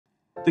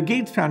The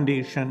Gates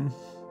Foundation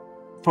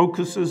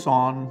focuses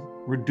on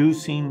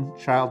reducing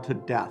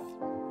childhood death.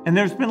 And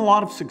there's been a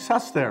lot of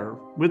success there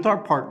with our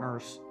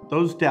partners.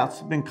 Those deaths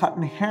have been cut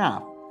in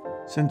half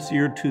since the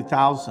year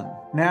 2000.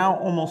 Now,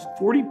 almost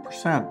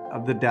 40%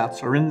 of the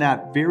deaths are in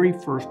that very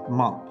first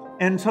month.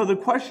 And so the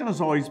question has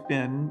always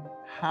been,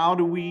 how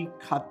do we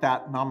cut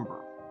that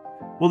number?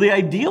 Well, the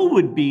ideal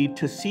would be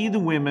to see the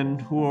women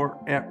who are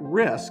at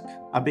risk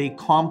of a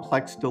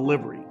complex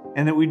delivery,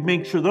 and that we'd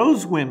make sure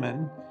those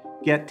women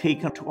get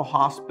taken to a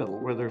hospital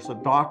where there's a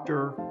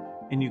doctor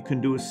and you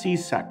can do a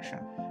C-section.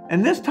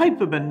 And this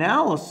type of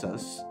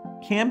analysis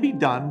can be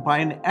done by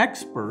an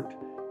expert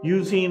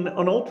using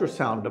an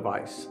ultrasound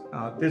device.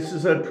 This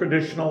is a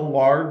traditional,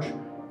 large,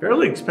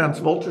 fairly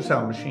expensive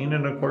ultrasound machine,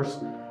 and of course,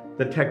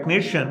 the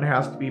technician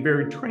has to be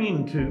very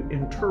trained to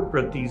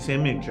interpret these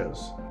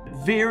images.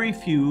 Very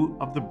few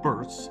of the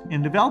births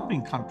in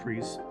developing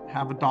countries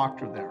have a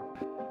doctor there.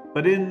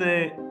 But in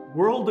the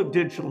world of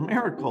digital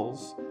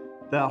miracles,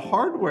 the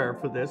hardware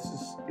for this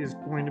is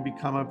going to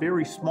become a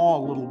very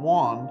small little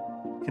wand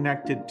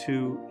connected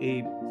to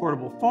a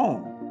portable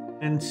phone.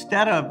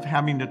 Instead of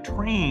having to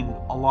train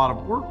a lot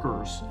of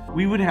workers,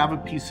 we would have a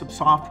piece of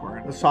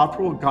software. The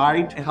software will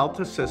guide a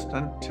health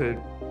assistant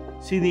to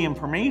see the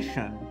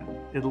information.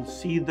 It'll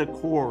see the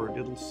cord,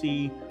 it'll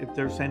see if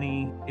there's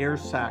any air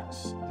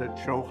sacs that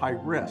show high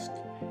risk.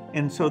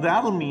 And so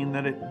that'll mean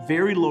that at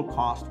very low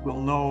cost,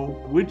 we'll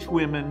know which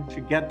women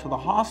should get to the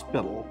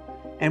hospital,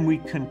 and we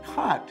can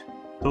cut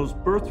those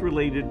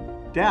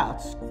birth-related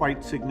deaths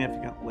quite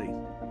significantly.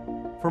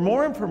 For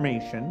more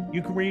information,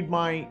 you can read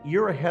my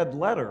Year Ahead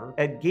letter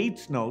at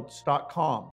gatesnotes.com.